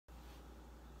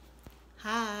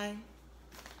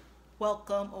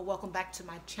Welcome back to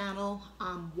my channel.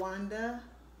 I'm Wanda,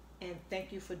 and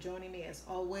thank you for joining me as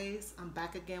always. I'm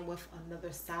back again with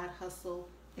another side hustle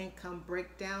income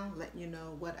breakdown, letting you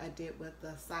know what I did with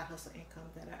the side hustle income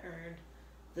that I earned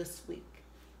this week.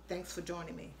 Thanks for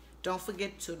joining me. Don't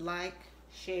forget to like,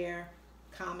 share,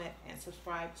 comment, and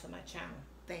subscribe to my channel.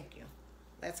 Thank you.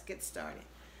 Let's get started.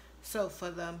 So for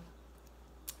the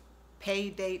pay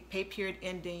period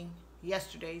ending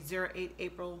yesterday, 08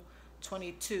 April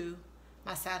 22,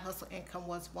 my side hustle income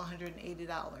was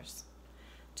 $180.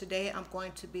 Today I'm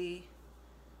going to be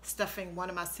stuffing one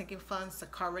of my sinking funds, the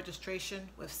car registration,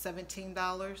 with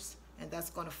 $17, and that's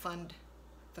going to fund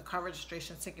the car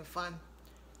registration sinking fund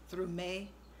through May.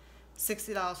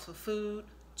 $60 for food,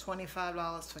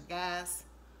 $25 for gas,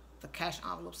 the cash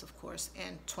envelopes of course,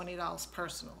 and $20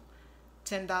 personal.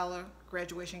 $10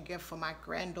 graduation gift for my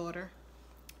granddaughter,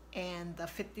 and the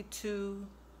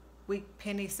 52-week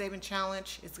penny saving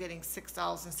challenge is getting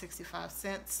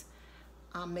 $6.65.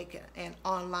 I'm making an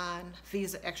online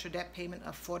Visa extra debt payment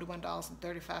of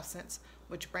 $41.35,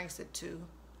 which brings it to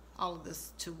all of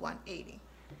this to $180.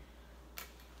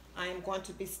 I am going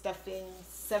to be stuffing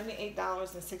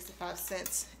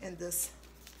 $78.65 in this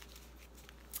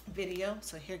video.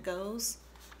 So here goes: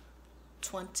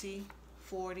 20,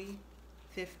 40,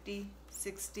 50,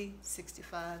 60,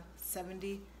 65,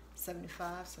 70,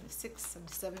 75, 76,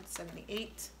 77,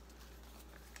 78.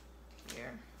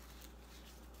 Here.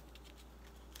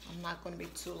 I'm not going to be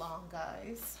too long,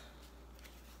 guys.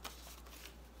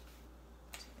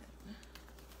 10,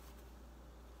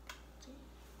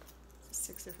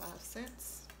 65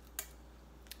 cents.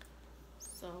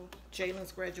 So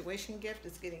Jalen's graduation gift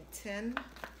is getting 10,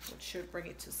 which should bring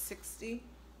it to 60.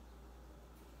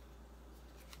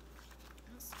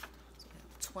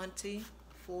 20,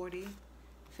 40,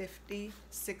 50,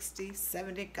 60,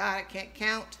 70. God, I can't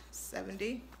count.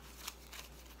 70.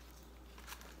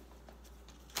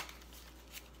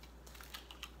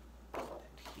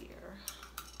 Here.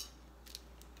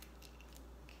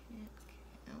 Can't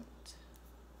count.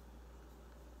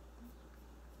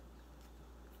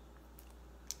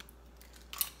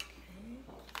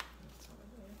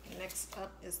 Okay. Next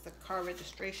up is the car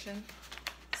registration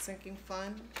sinking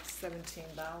fund,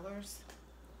 $17.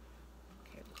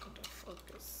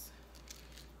 Focus.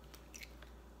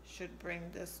 Should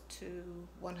bring this to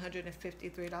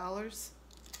 $153.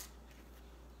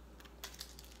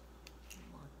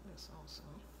 Mark this also.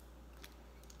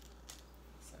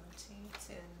 17,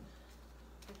 10,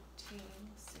 15,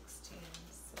 16,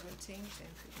 17, 10,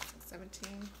 15,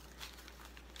 17.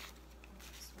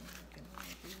 So I'm going to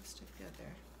add these together.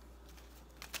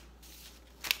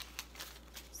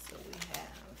 So we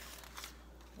have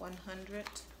 100,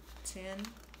 10,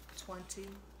 20,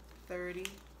 30,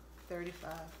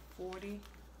 35, 40,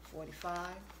 45,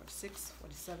 46,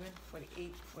 47,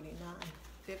 48, 49,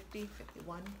 50,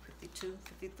 51, 52,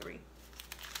 53,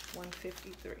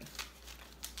 153.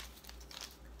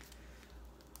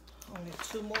 Only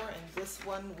two more and this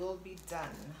one will be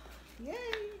done. Yay!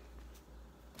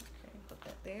 Okay, put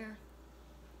that there.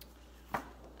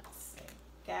 Let's see.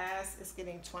 Gas is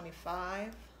getting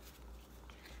 25.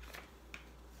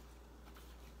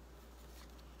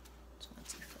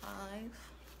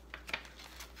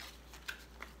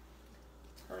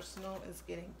 Personal is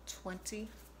getting 20.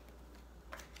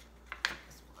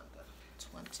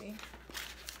 20.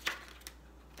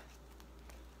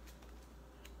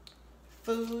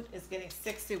 Food is getting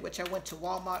 60, which I went to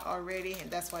Walmart already, and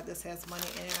that's why this has money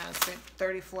in it. I spent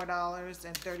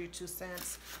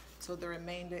 $34.32, so the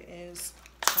remainder is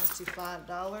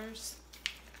 $25.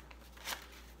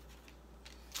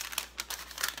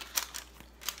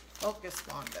 Focus,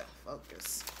 Wanda,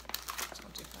 focus.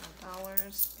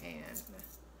 $25 and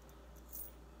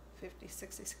 50,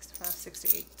 60, 65,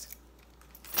 68.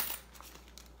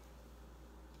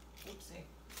 Oopsie.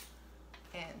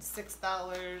 And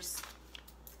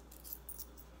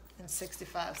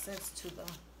 $6.65 to the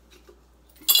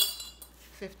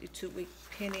 52-week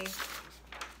penny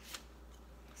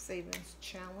savings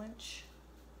challenge.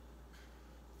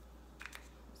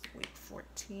 Week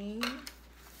 14.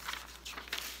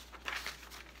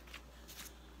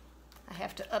 I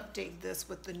have to update this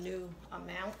with the new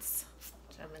amounts,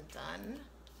 which I haven't done.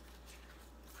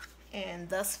 And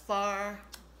thus far,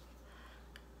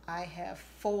 I have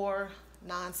 4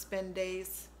 non-spend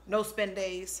days, no spend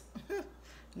days,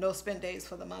 no spend days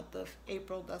for the month of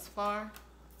April thus far.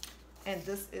 And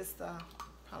this is the,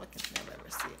 probably can never ever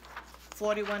see it,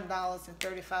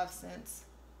 $41.35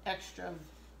 extra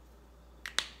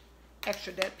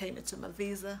debt payment to my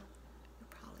Visa. You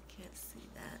probably can't see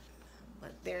that,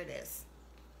 but there it is.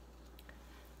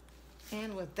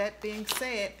 And with that being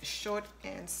said, short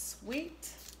and sweet,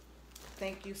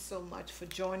 thank you so much for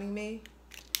joining me.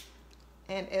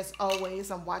 And as always,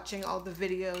 I'm watching all the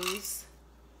videos,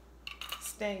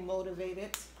 staying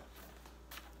motivated.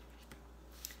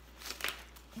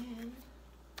 And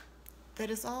that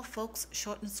is all, folks.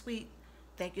 Short and sweet.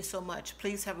 Thank you so much.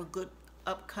 Please have a good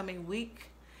upcoming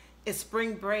week. It's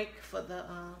spring break for the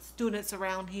students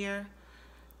around here.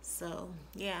 So,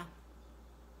 yeah.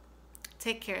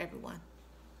 Take care, everyone.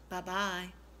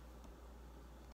 Bye-bye.